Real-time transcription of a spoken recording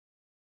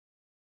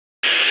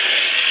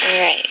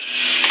Alright,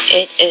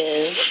 it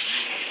is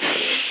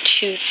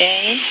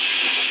Tuesday,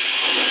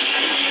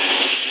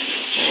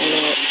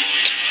 and it's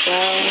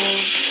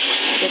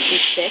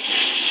 12:56,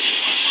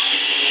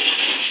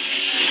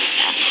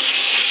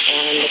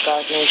 and the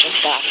gardener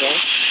just got here.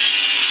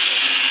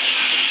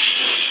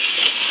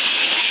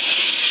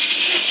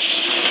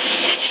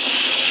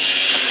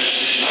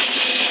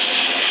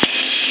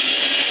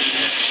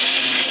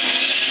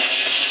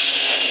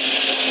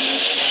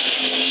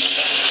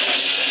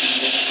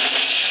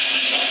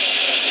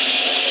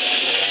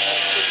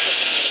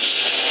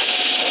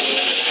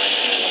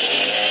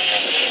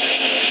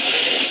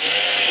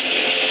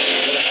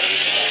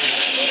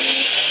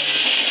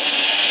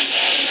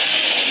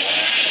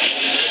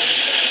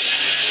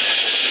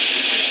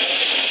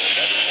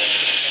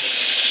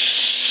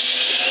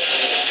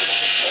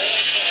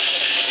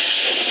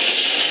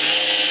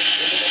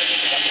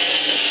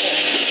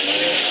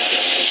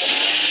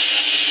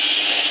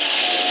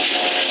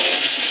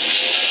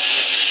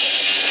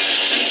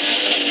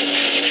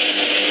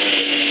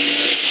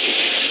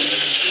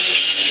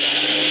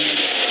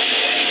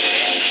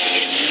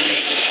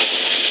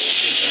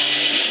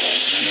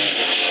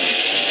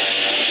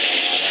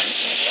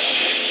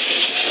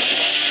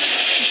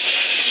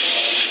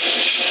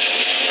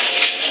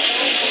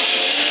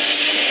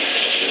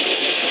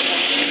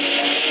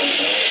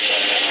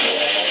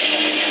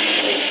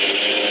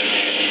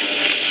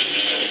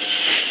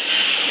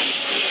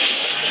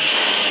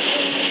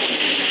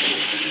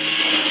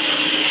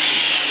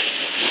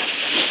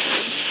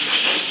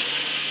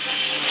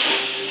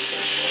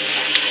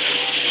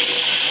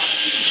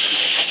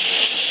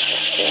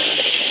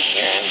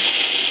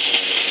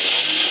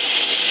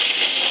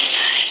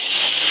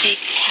 Big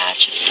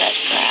patch of dead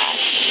grass,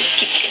 it just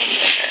keeps getting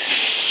bigger.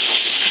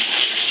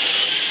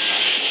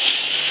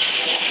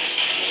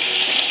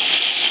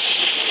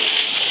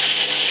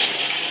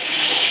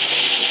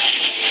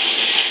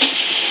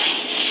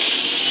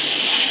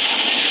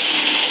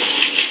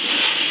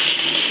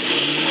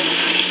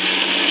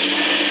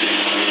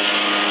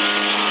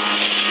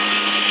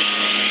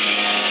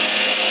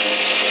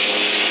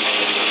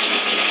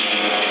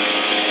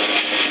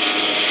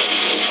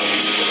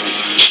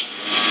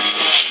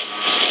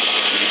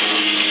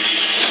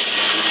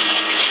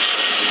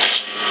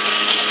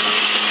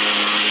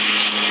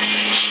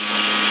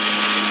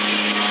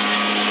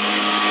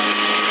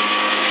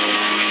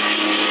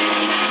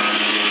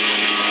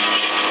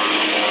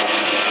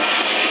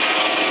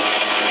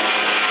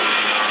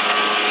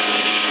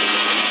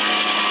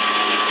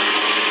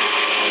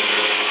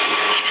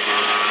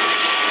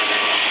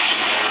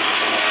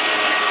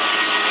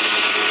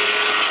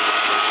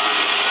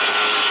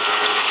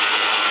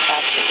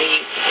 That's what they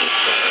use the leaf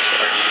blower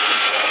for.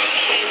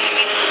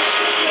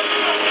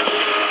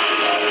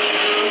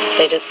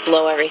 They just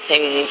blow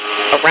everything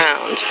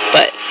around,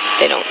 but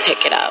they don't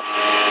pick it up.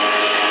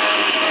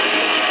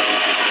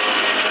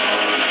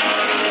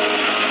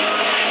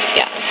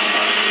 Yeah,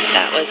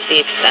 that was the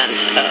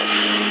extent of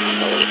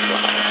the leaf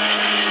blower.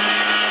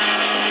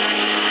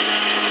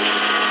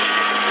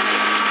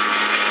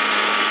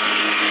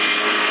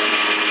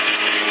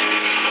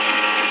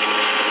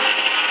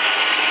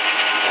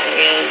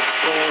 Is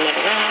blowing it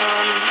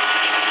around.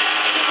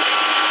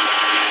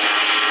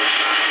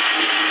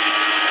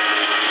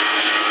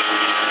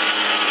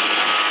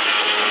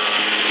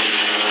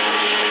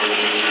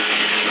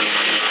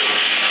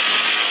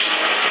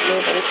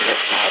 Move into the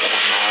side of the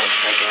house,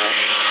 I guess.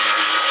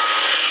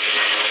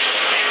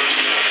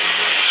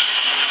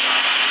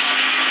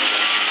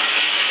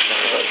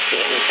 Can't really see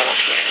anything up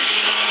here.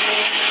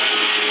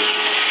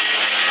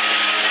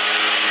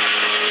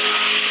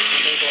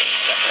 Maybe I'll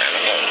step around a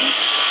little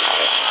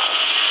side of the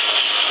house.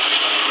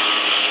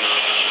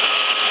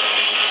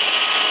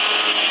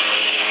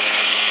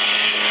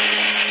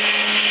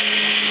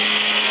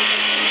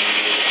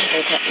 I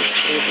haven't cut these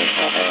trees in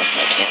forever, so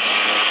I can't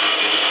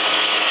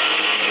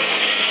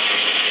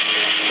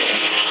see.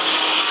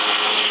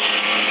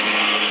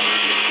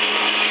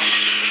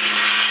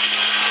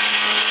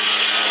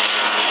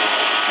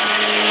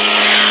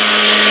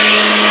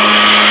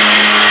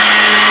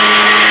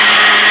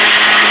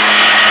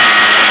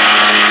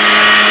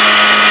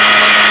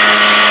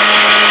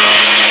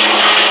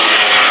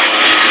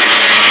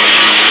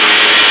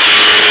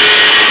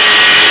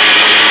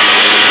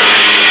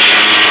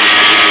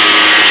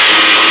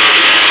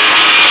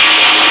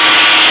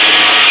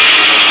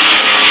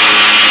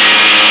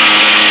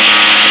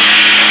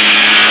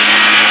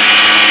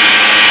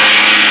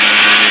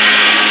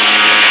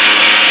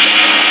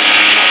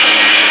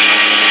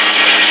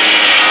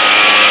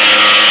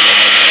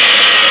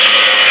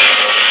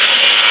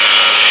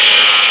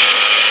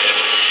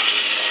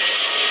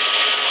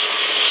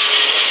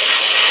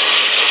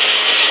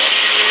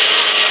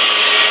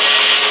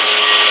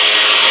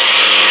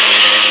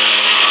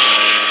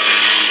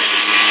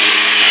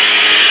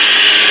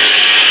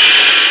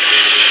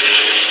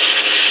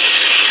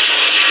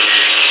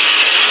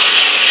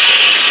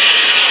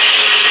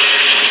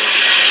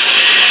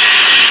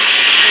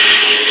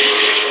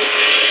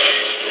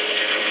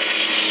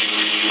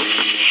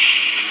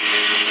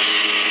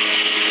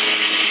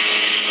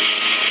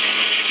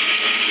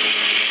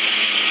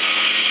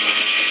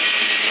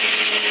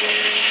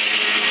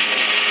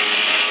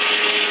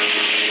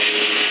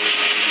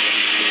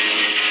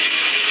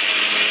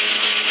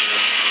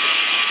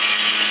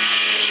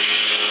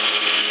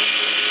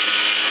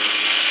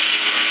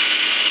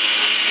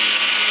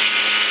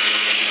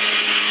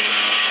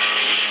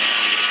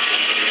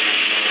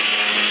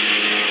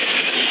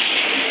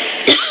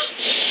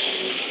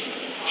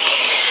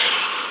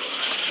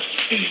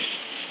 Oh.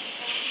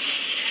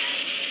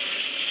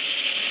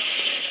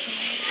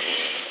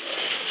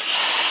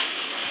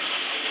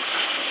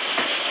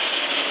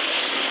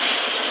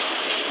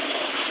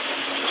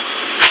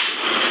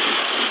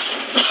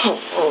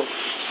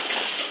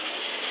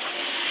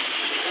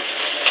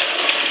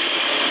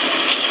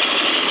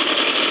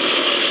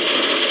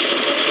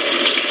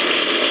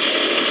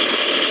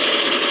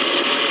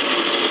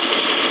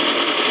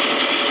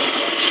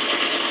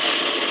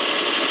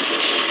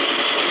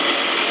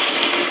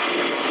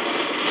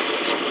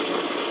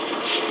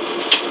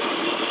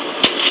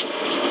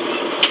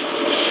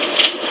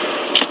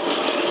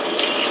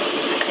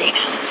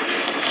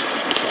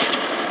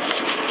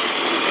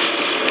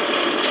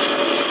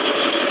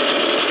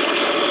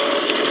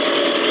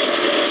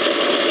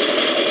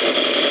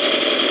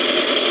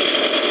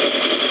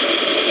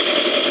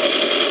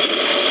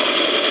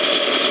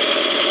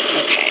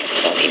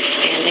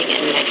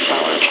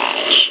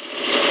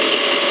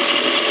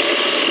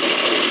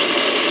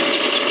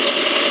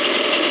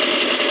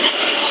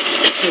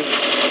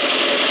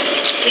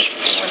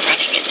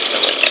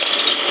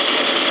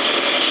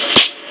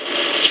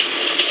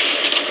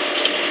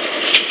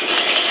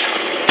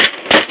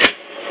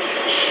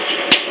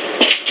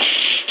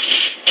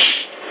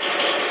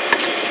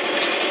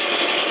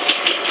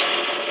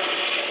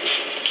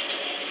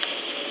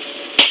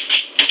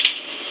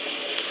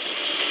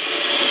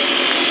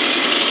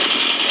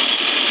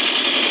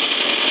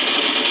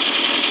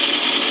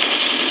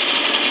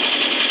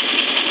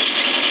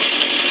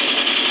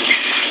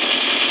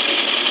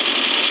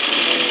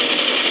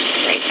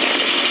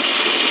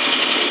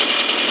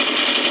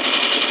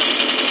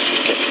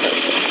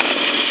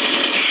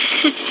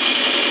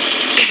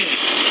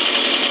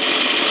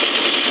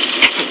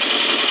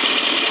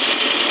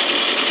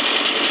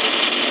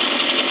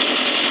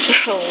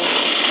 Oh, wow.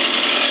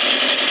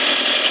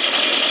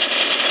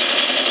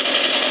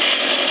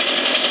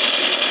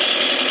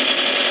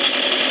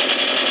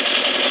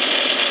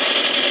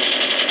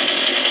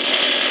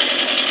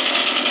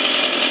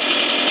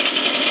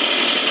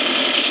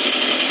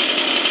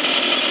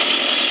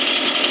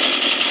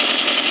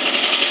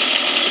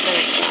 These are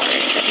my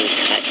flowers that we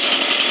cut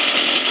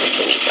with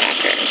the weed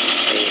whacker.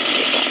 There used to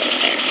be flowers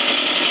there.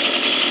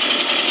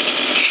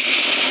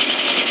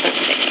 I spent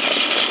 $6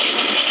 per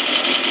one.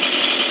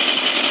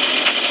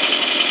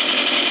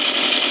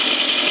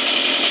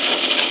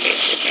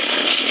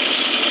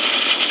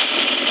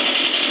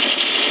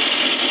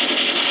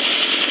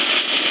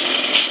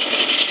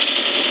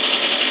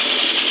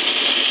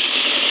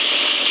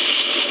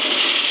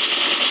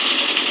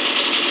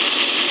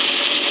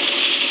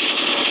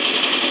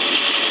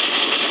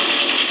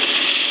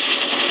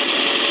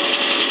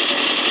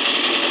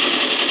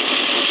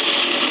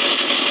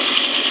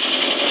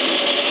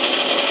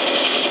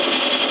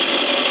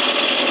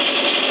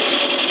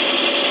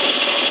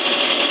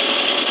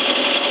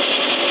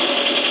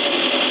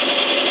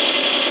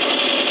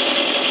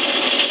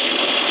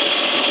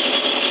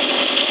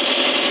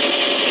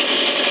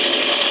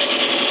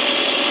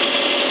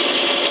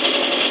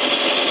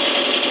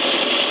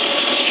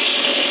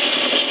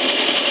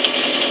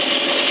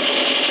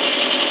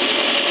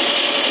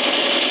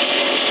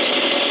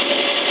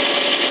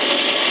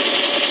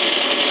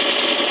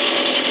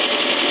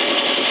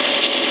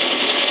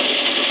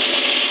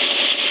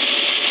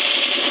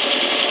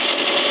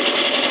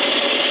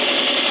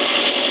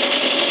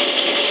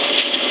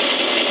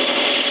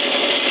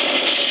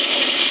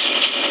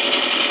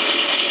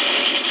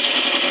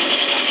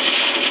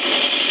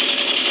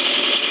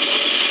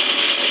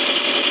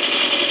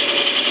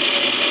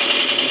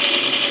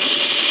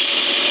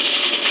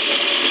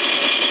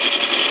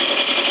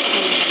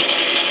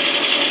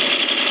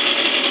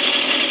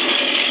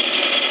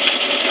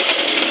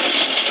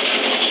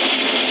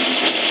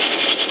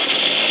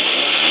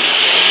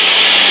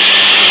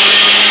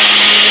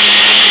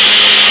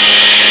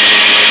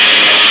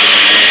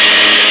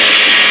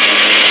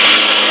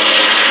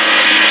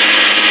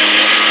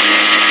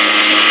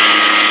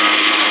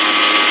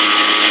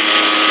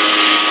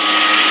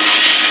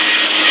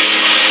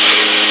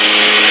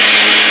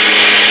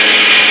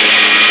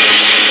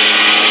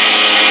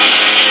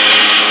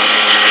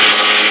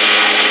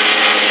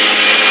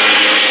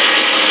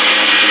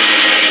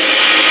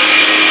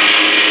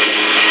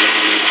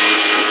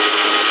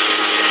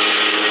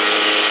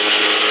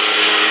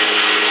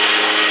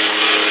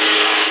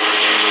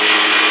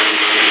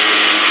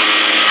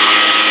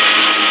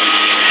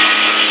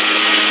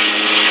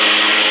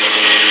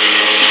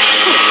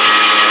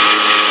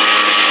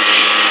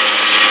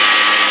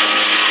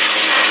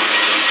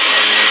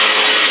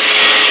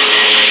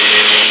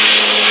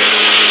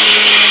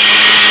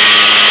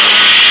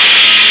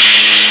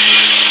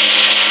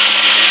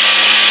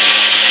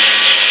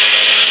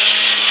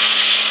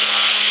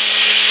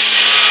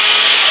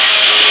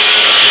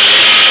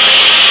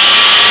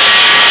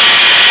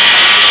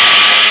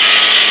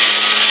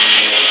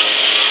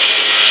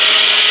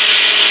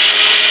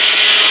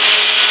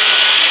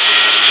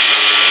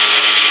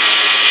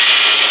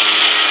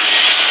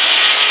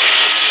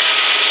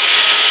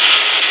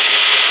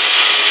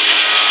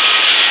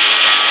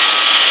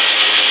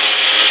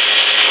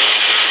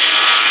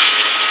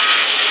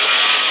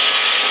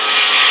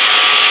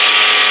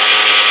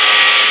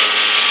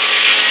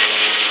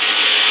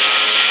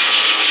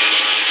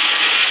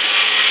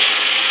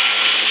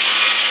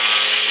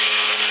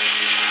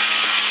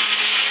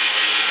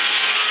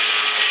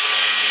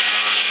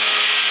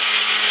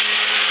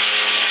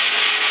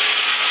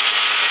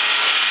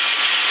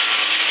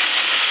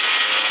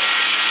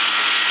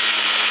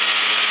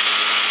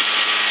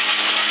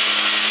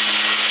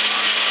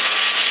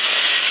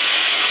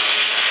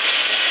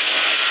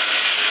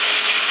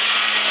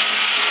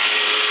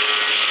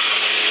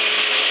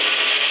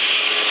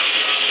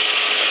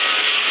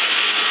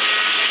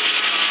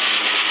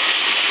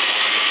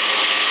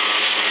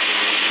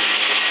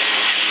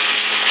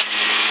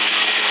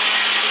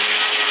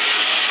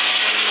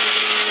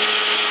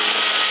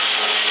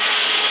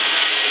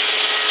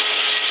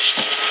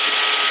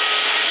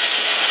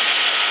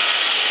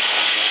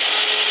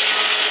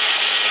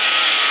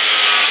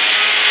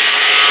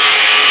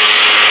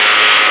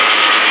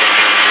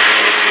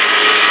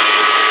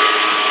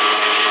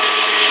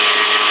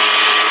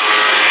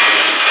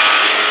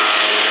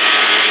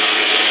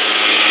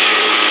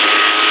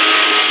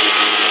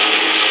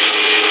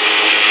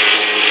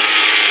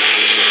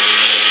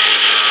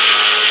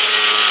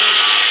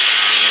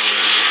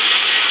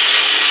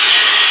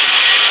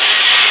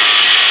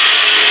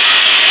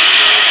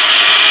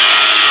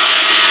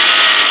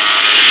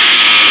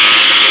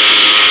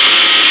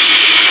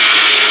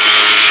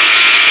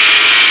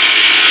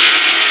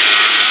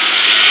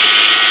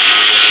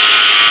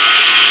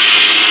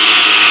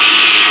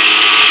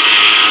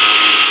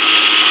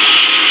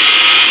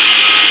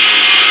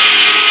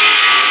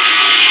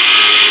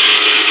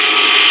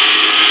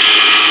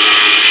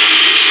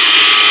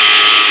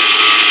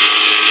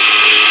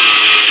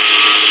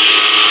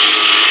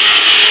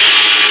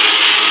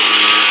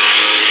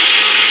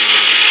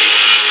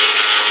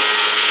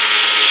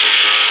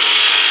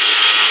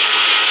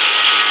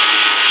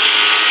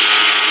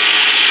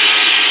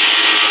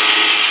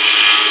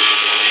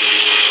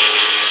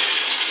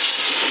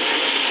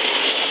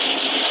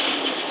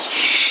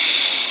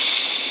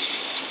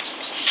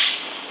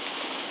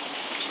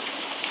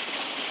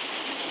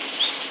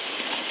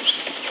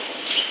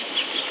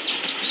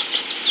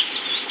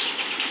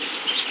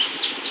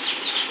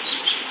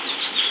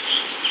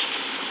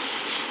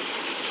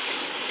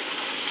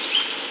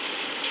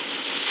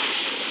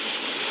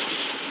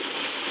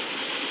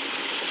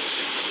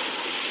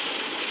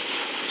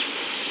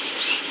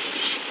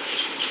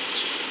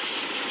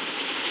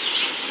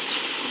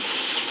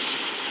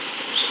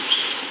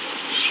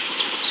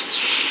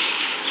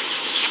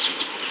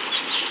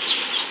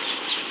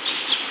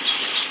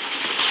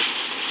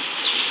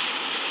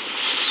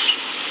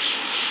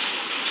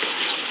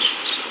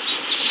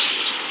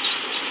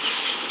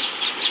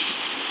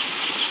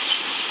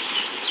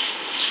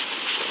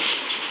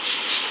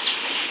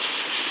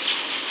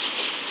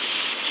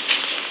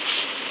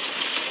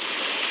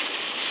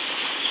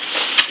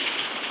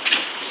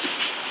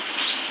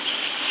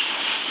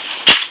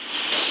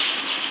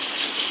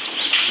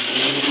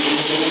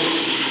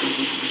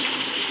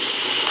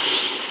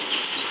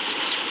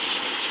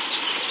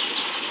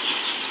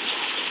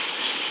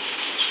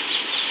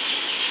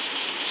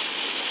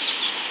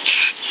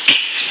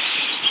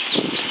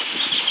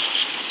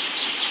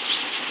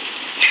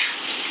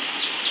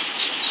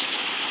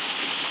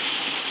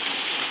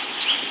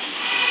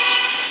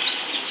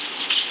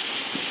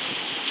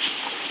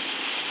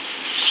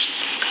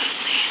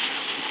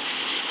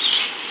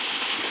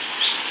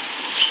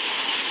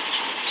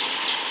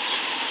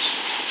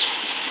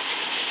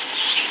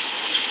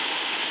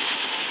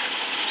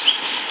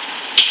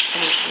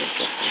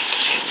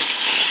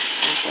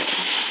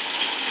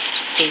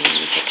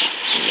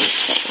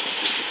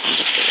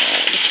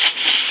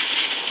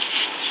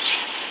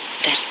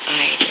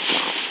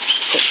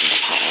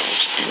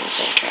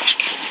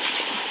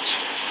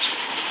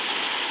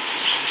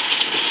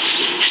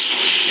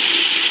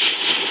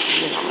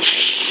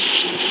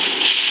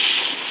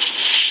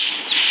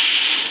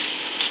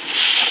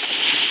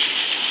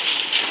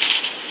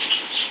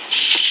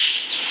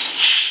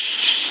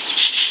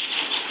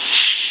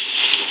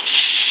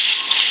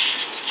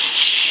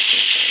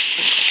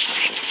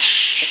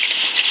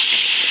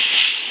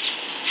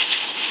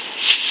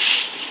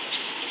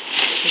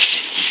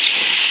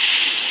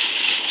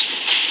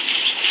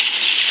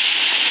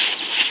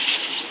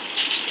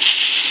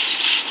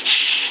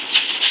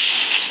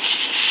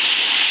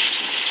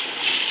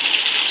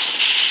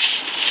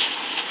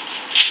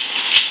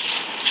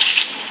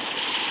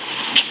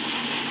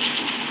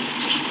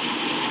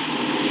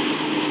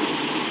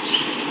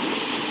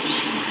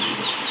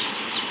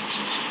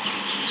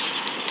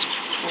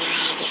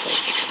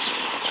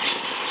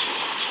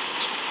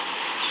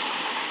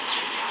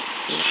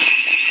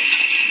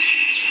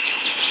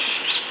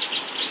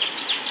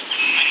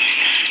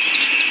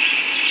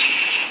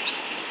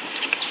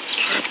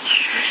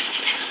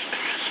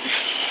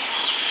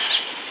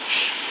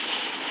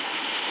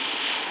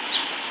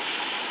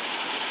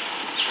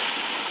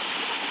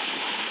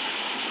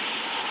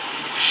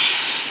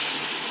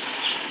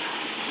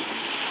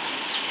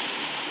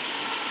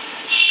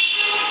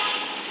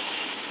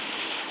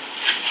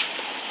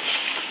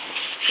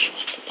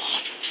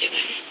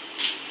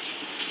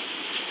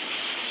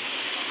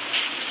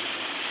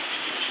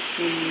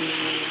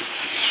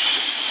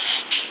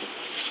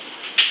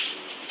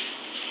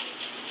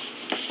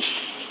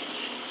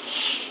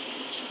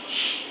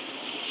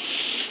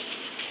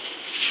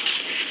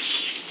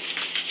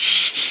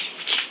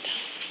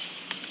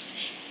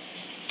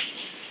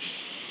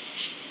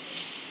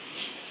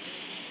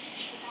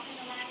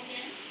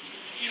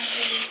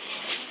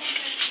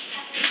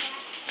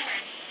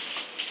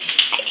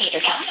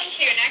 Welcome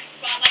to your next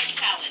Spotlight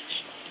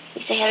Challenge.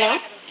 You say hello? I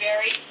have a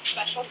very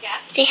special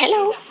guest. Say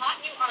hello. He's a hot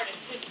new artist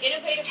whose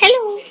innovative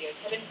Hello. videos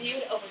have been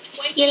viewed over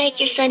 20 You like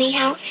your sunny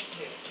house?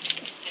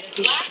 And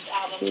his last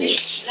album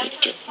reached Yes,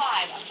 number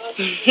 5 on both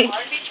the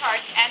R&B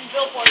charts and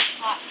Billboard's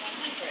Hot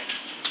 100.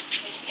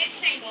 His hit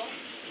single,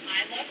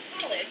 I Love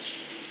College,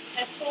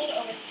 has sold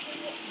over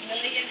 2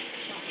 million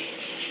copies.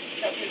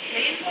 So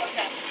please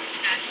welcome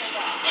Natural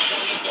Rock.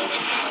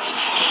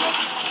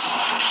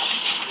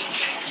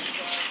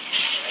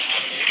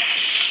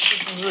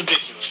 This is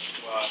ridiculous.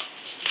 Well,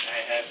 I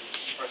had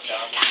this first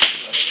album.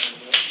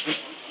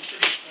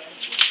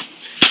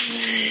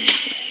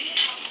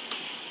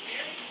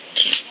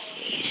 Can't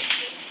see.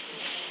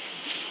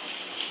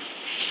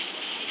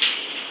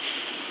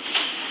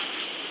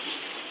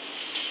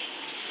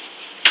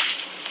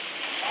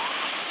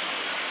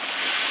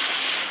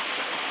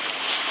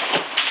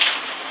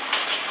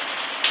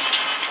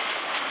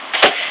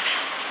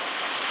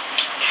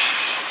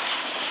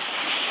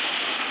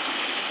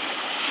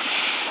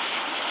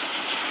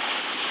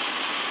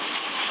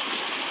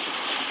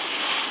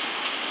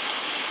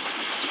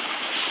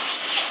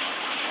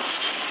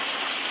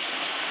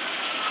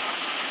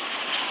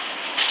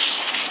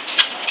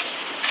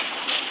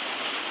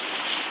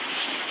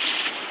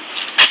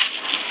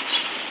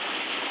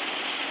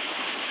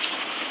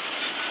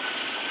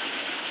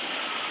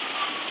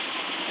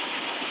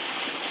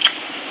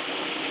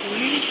 Where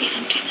did he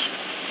empty the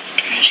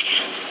trash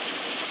can?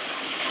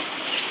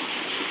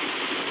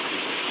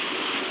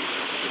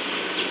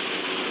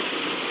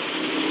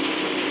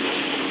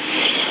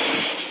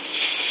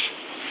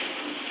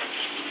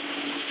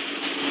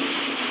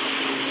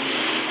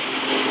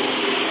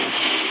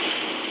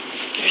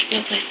 There's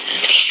no place to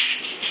empty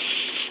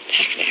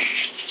back there.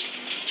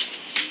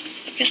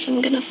 I guess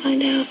I'm gonna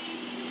find out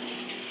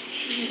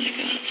when I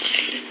go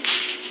outside.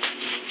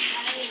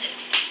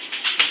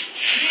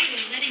 Today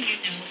we're letting you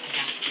know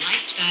about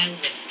Lifestyle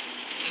Lift,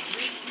 a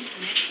great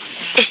medical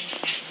practice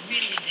that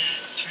really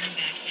does turn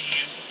back the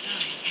hands of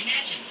time.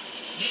 Imagine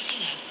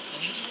waking up,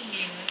 going to the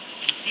mirror,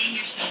 and seeing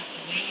yourself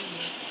the way you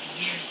looked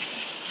years ago.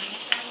 I'm a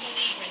firm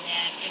believer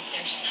that if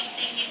there's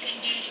something you can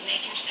do to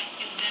make yourself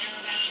feel better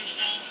about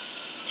yourself,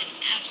 then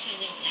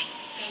absolutely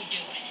go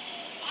do it.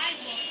 I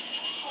looked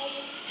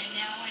old and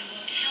now I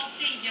look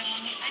healthy,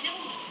 young. I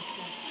never look this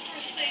good. It's the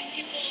first thing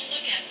people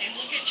look at. They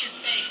look at your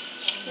face.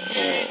 I'm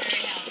very,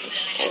 very happy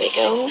that I There we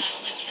go.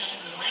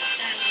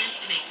 Lifestyle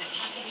Lift makes it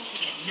possible to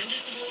get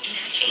noticeable,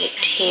 natural,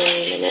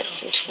 18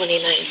 minutes and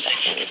 29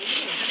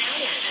 seconds.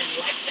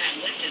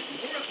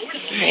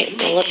 Alright,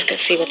 well let's go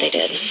see what they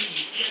did.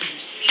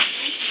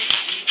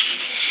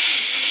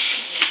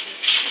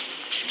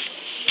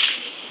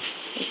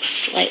 Looks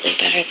slightly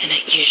better than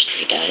it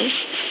usually does,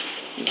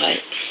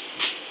 but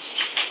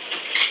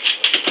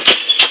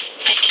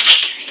I can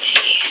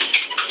guarantee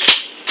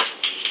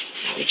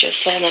we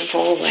just saw them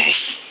pull away.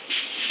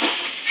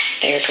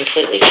 They are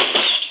completely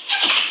finished.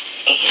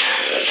 And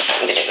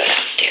I'm going to go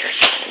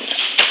downstairs and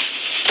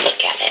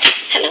look at it.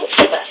 Hello,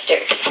 Sylvester.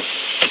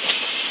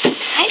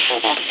 Hi,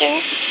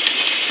 Sylvester.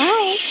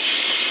 Hi.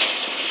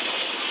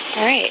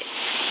 Alright.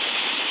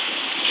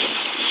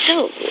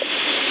 So,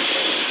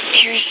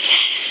 here's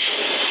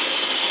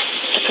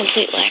the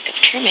complete lack of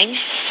trimming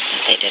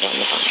that they did on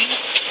the vine.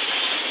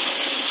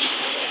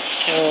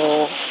 So,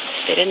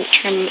 they didn't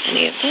trim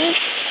any of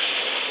this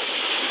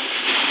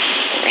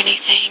or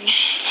anything.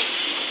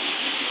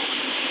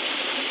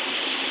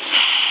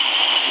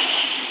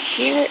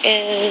 Here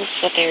is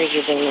what they're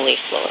using the leaf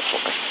blower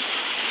for.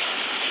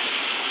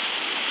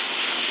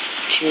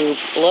 To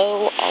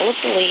blow all of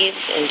the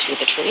leaves into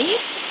the tree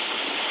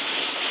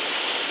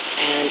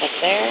And up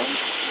there,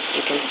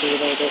 you can see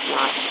they did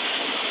not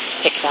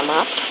pick them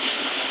up.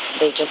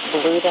 They just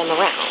blew them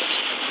around.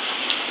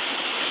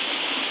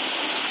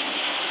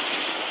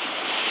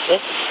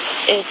 This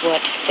is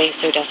what they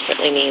so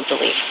desperately need the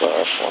leaf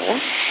blower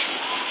for.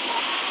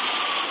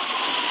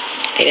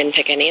 They didn't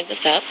pick any of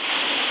this up.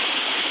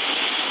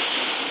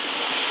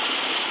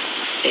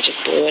 They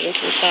just blew it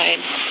into the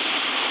sides.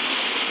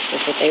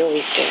 This is what they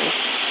always do.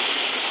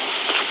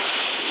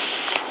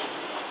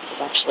 This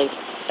is actually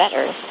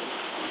better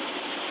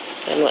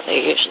than what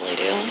they usually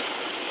do.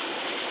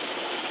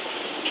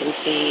 You can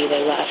see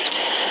they left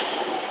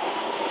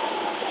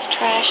this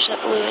trash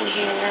that blew in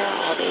here,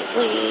 all these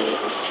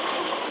leaves.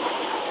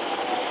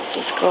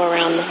 Just go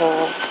around the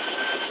whole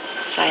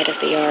side of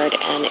the yard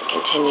and it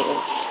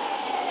continues.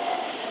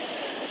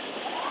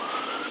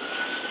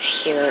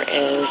 Here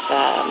is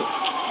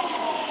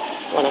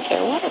one of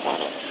their water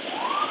bottles.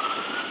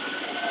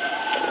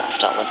 They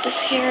left all of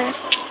this here.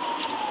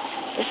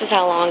 This is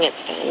how long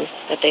it's been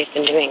that they've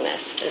been doing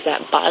this, is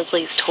that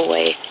Bosley's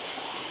toy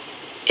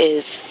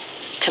is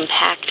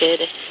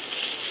compacted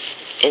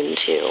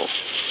into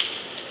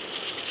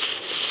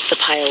the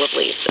pile of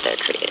leaves that they're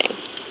creating.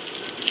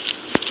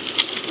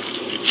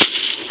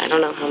 I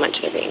don't know how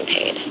much they're being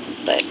paid,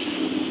 but so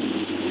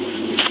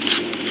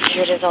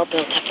here it is all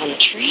built up on the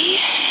tree.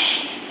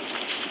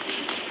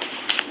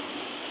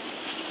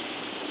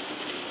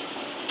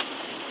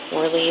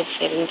 More leaves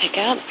they didn't pick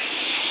up.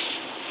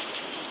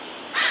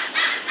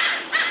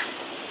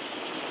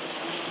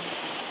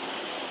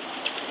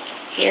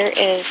 Here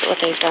is what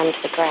they've done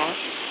to the grass.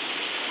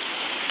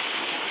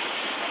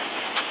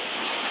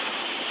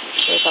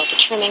 Here's all the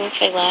trimmings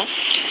they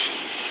left.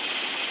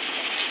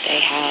 They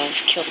have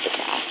killed the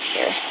grass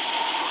here.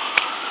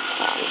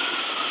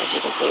 As you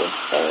can see,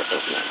 there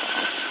is no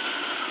grass.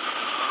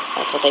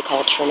 That's what they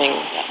call trimming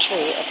that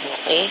tree,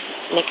 apparently.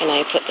 Nick and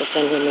I put this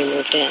in when we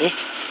moved in.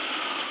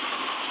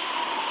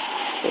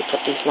 We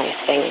put these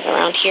nice things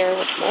around here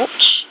with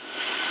mulch.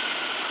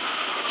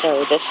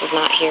 So this was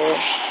not here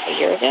a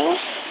year ago.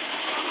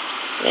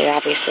 They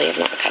obviously have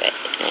not cut it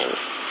in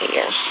a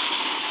year.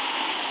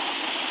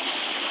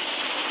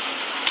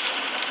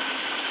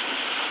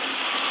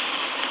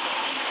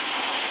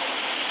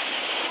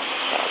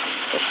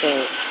 This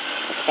is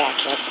what the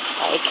backyard looks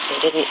like. They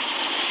didn't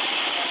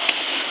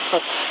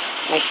hook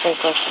my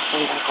sprinkler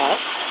system back up.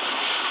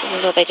 This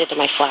is what they did to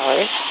my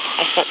flowers.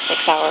 I spent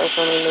 6 hours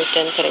when we moved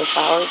in putting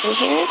flowers in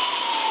here.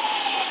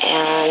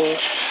 And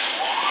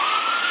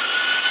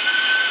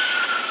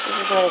this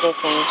is what it is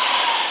now.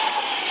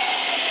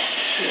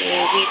 We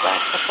weed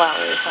whacked the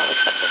flowers, all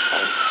except this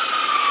thing.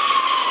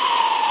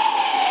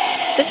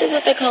 This is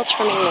what they call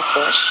trimming this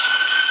bush.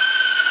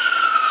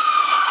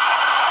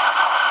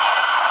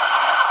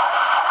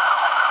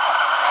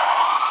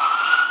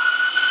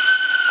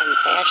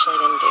 They actually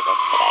didn't do this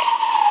today.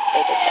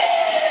 They did this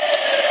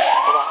a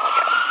while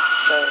ago.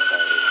 So they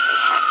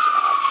packed it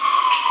up.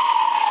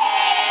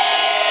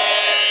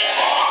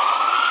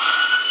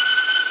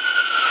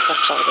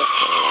 Left all this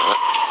hanging out.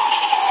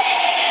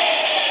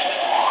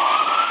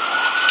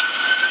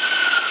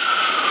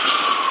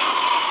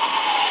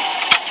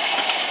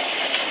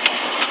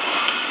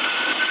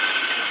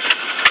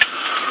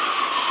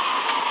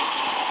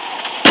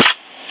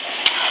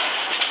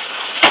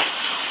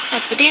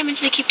 That's the damage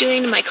they keep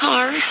doing to my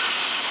car.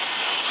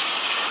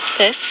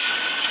 This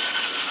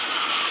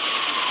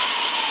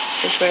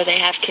is where they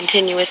have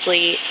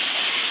continuously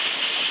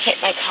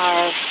hit my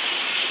car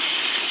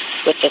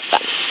with this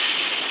fence,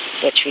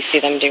 which we see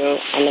them do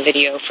on the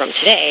video from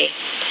today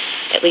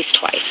at least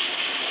twice.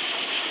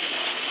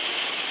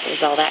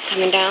 There's all that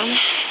coming down.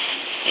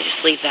 They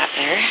just leave that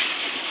there.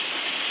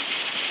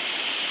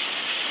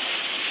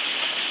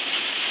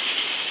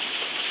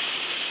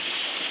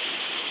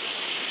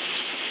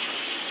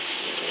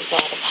 There's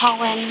all the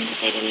pollen that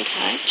they didn't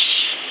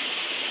touch.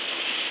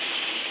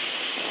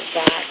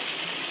 That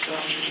is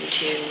growing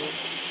into the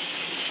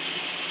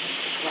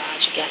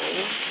garage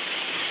again.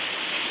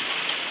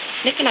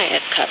 Nick and I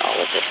have cut all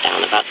of this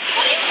down about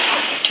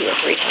 2 or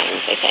 3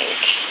 times, I think.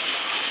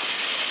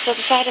 So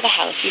the side of the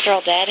house, these are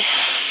all dead.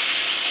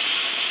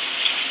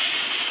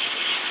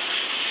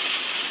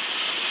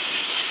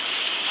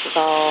 This is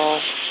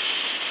all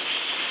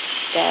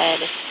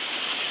dead.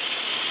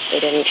 They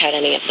didn't cut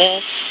any of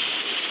this.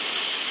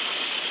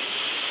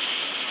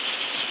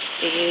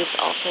 These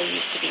also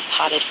used to be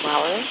potted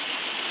flowers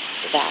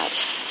that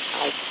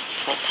I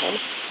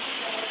planted.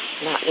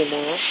 Not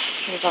anymore.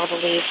 Here's all the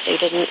leaves they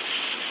didn't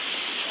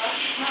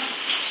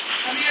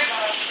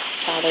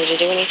bother to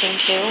do anything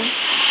to.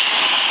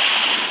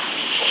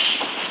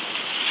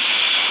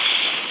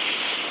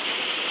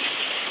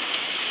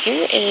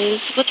 Here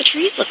is what the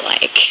trees look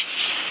like.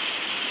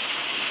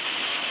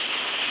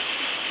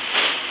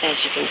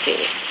 As you can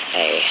see,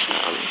 they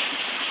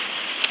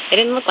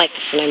didn't look like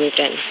this when I moved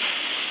in.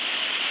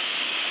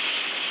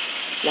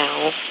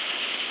 Now,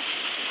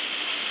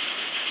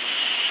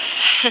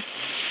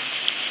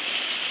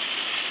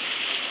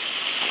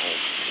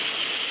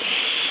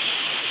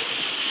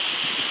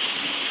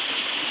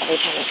 Every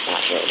time I come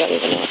out here, I don't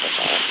even know what to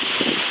say.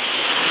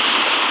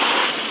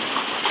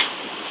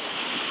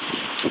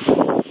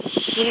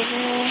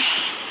 Here,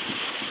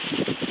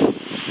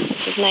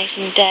 this is nice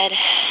and dead.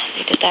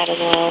 They did that as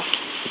well.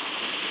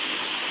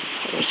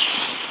 There's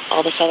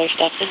all this other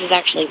stuff. This is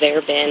actually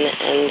their bin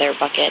and their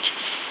bucket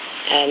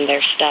and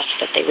their stuff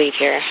that they leave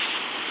here.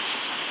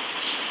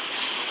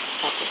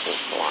 That doesn't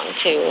belong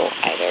to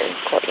either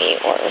Courtney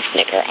or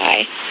Nick or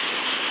I.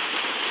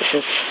 This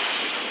is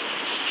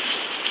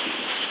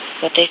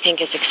what they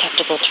think is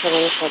acceptable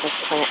trimming for this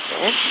plant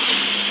here.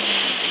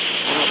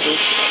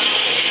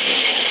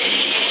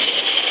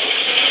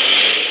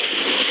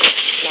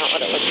 Not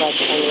what it looked like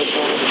when I moved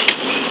in.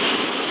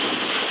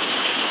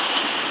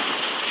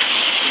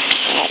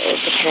 That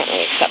is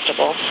apparently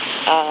acceptable.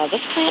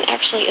 This plant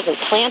actually isn't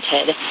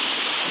planted.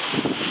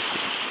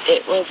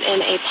 It was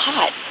in a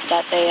pot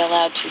that they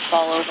allowed to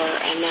fall over,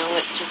 and now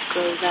it just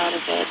grows out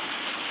of it.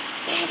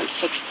 They haven't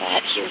fixed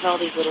that. Here's all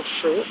these little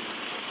fruits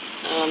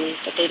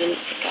that they didn't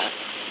pick up.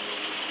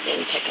 They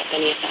didn't pick up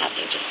any of that.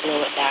 They just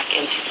blow it back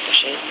into the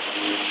bushes.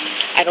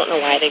 I don't know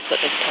why they put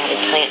this potted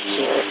plant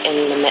here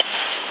in the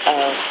midst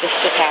of... This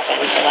just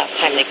happened the last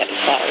time they cut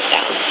these flowers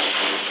down.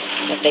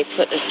 But they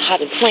put this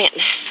potted plant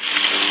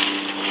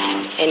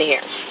in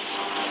here.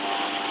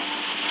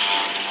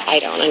 I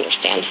don't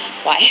understand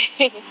why.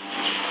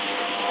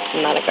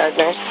 I'm not a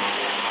gardener.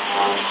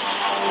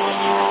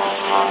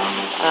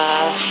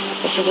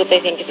 This is what they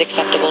think is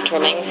acceptable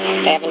trimming.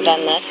 They haven't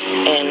done this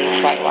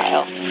in quite a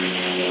while.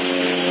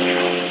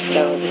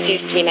 So this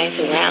used to be nice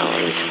and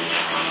round.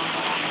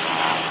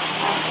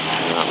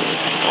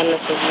 And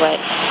this is what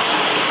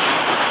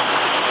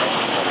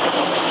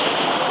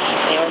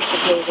they're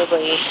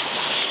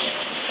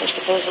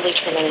supposedly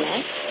trimming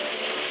this.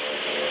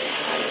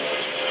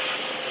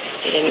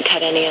 They didn't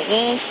cut any of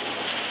this.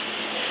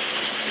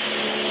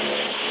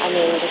 I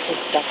mean, this is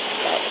stuff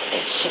that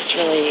it's just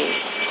really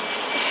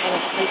kind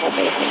of simple,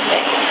 basic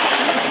things.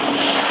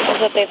 This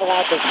is what they've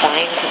allowed this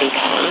vine to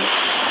become.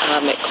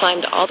 It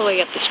climbed all the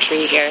way up this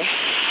tree here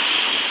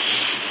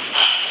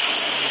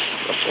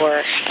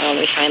before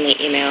we finally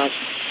emailed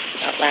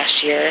about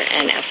last year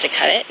and asked to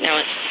cut it. Now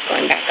it's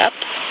going back up.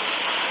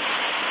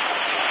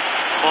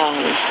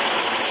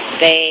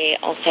 They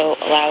also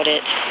allowed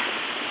it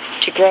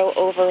to grow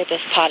over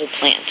this potted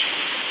plant.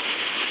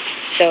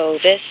 So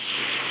this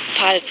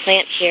potted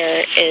plant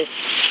here is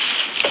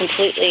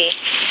completely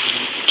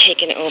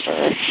taken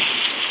over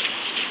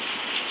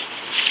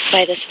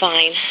by this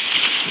vine.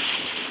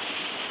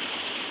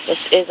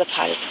 This is a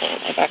potted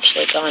plant. I've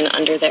actually gone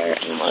under there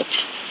and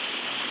looked.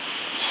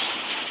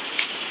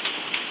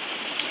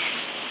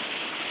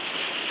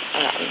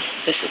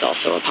 This is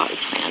also a potted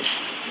plant.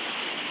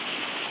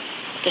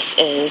 This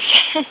is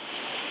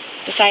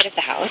the side of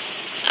the house.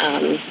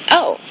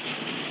 Oh,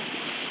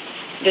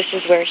 this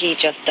is where he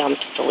just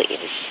dumped the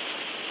leaves.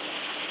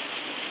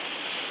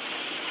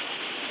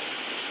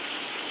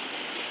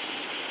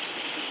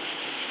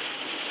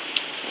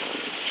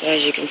 So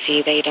as you can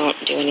see, they don't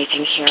do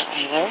anything here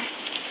either.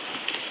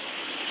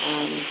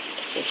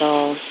 This is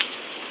all like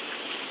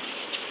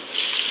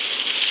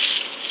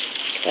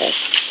this.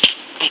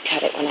 I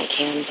cut it when I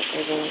can, but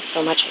there's only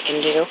so much I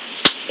can do.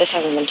 This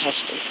hasn't been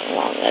touched in so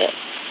long that it's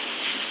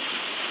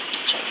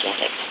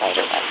gigantic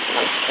spider webs, and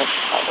I'm scared of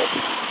spiders.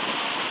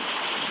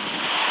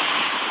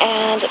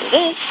 And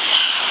this,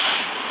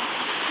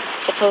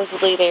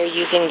 supposedly they're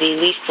using the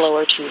leaf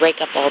blower to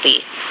rake up all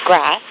the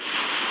grass,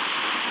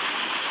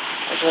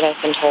 is what I've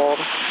been told.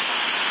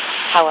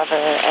 However,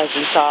 as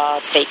you saw,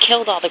 they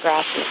killed all the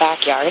grass in the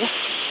backyard.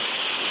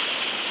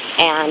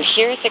 And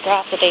here's the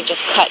grass that they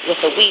just cut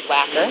with a weed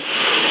whacker.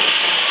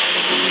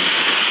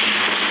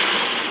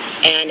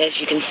 And as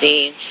you can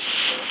see,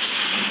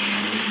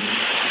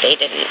 they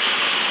didn't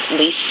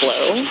leaf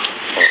blow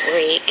or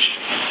rake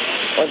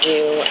or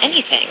do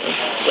anything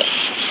with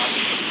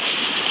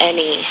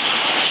any of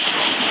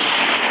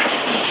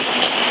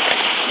this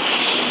grass.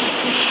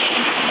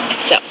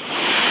 So,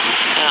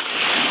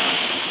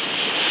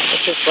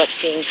 this is what's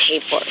being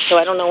paid for. So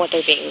I don't know what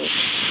they're being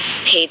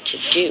paid to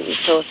do.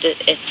 So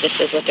if this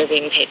is what they're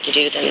being paid to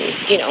do, then,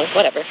 you know,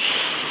 whatever.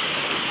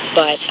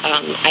 But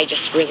I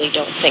just really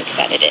don't think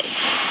that it is.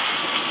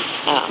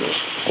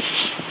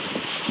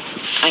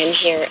 I'm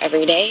here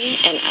every day,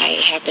 and I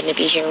happen to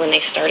be here when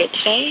they started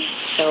today,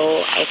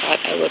 so I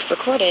thought I would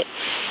record it,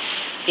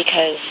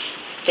 because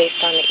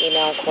based on the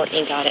email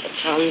Courtney got, it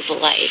sounds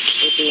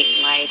like you're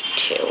being lied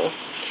to,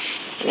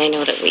 and I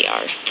know that we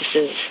are.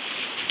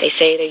 They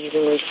say they're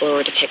using leaf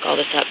blower to pick all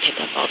this up, pick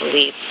up all the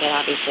leaves, but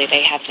obviously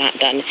they have not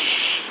done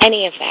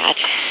any of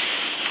that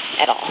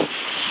at all.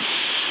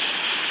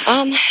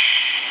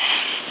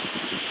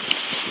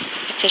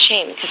 It's a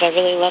shame, because I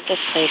really love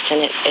this place,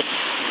 and it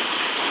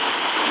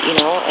you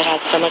know, it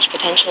has so much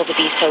potential to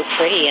be so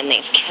pretty, and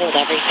they've killed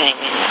everything.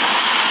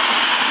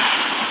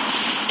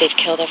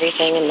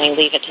 And they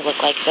leave it to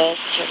look like this.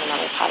 Here's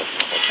another potted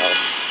plant they killed.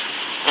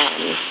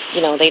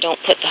 You know, they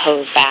don't put the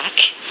hose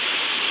back.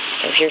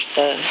 So they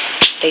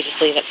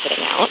just leave it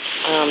sitting out.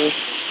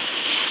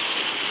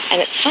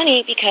 And it's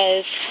funny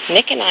because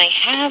Nick and I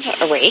have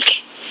a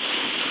rake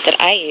that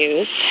I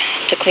use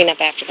to clean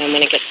up after them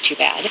when it gets too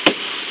bad,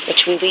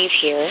 which we leave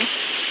here.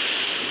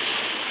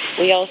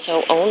 We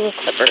also own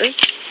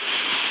clippers,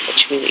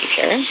 which we leave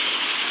here.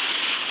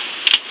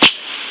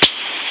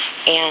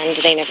 And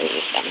they never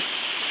use them.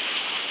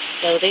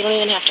 So they don't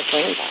even have to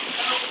bring them.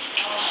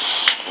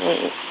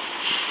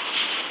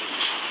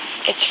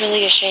 It's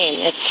really a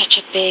shame. It's such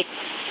a big,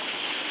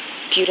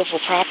 beautiful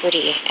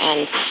property,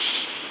 and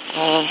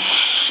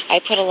I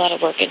put a lot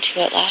of work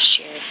into it last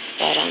year,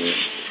 but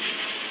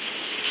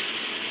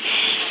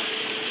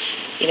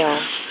you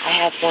know, I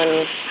have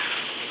one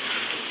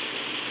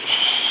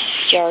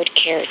yard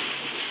care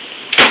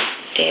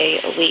day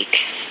a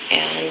week,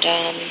 and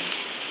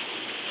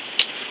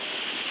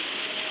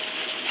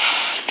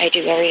I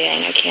do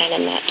everything I can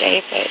in that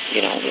day, but,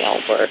 you know, we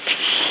all work,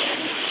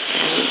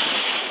 and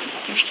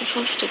they're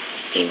supposed to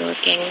be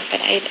working,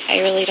 but I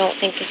really don't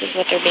think this is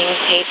what they're being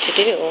paid to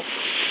do,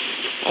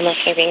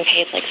 unless they're being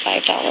paid like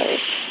 $5.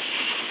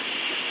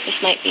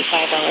 This might be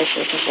 $5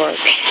 worth of work,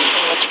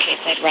 in which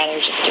case I'd rather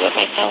just do it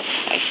myself.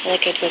 I feel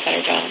like I do a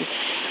better job.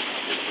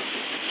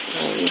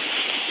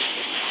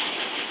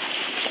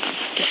 So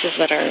this is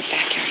what our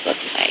backyard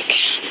looks like.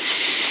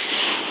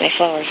 My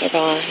flowers are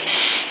gone.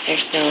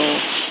 There's no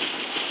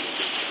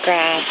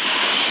grass.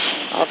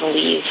 All the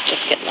leaves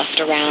just get left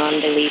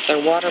around. They leave their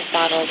water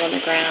bottles on the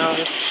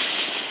ground.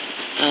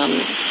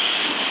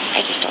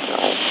 I just don't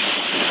know.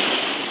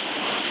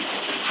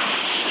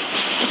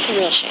 It's a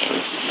real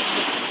shame.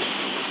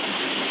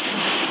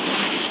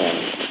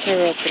 It's a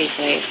real pretty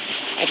place.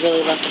 I'd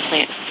really love to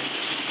spend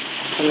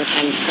the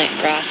time to plant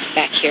grass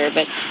back here,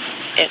 but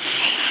if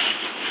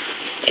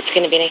it's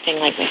going to be anything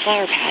like my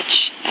flower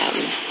patch,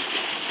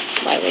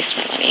 why waste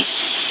my money?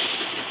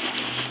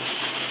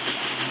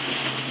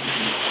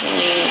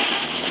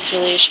 It's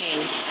really a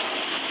shame. It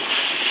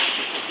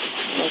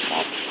really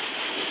sucks.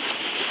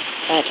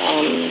 But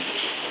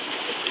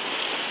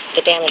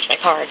the damage to my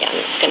car again,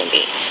 it's going to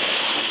be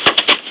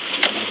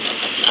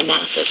a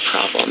massive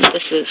problem.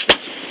 This is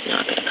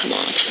not going to come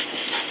off.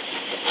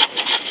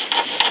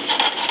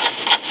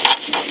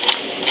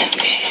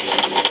 Okay.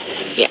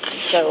 Yeah,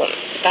 so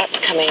that's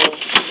coming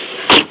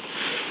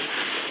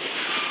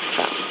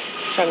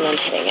from them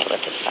hitting it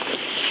with this fence,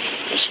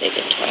 which they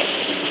did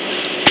twice.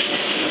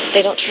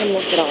 They don't trim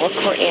this at all.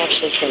 Courtney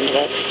actually trimmed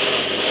this.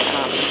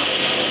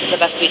 This is the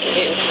best we can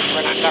do because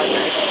we're not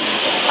gardeners.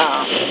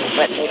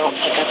 But they don't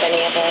pick up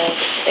any of this.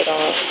 They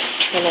don't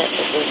trim it.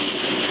 This is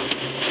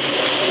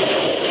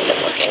good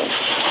looking.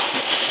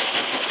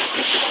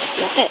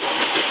 That's it.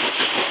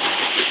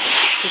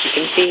 As you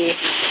can see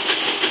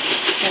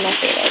how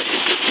messy it is.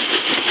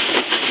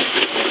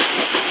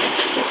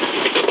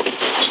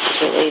 It's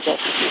really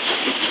just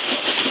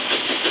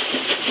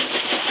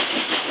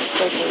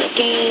breaking the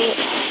gate.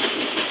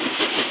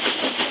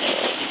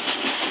 There's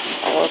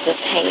all of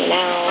this hanging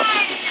out.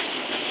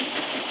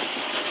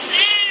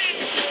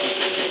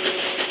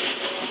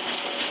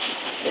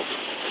 It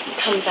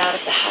comes out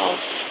of the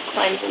house,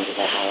 climbs into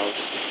the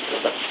house,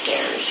 goes up the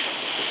stairs.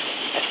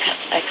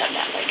 I cut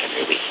that like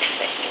every week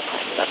because I think it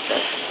climbs up the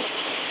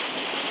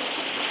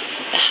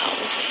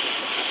house.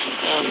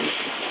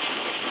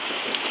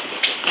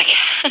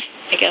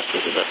 I guess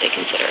this is what they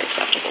consider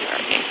acceptable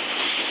gardening.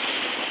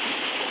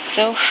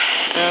 So,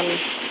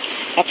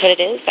 that's what it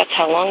is. That's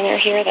how long they're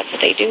here. That's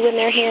what they do when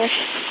they're here.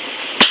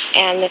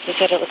 And this is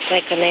what it looks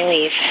like when they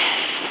leave.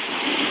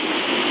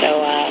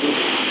 So,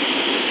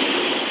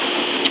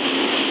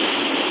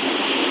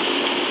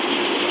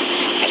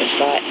 I just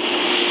thought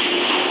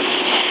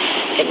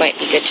it might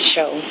be good to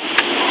show.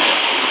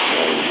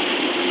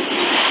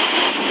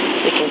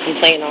 We can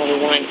complain all we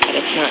want, but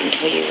it's not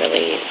until you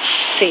really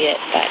see it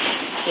that,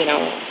 you know,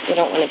 we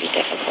don't want to be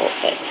difficult,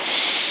 but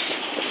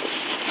this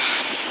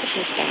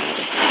is bad.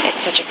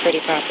 It's such a pretty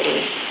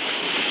property.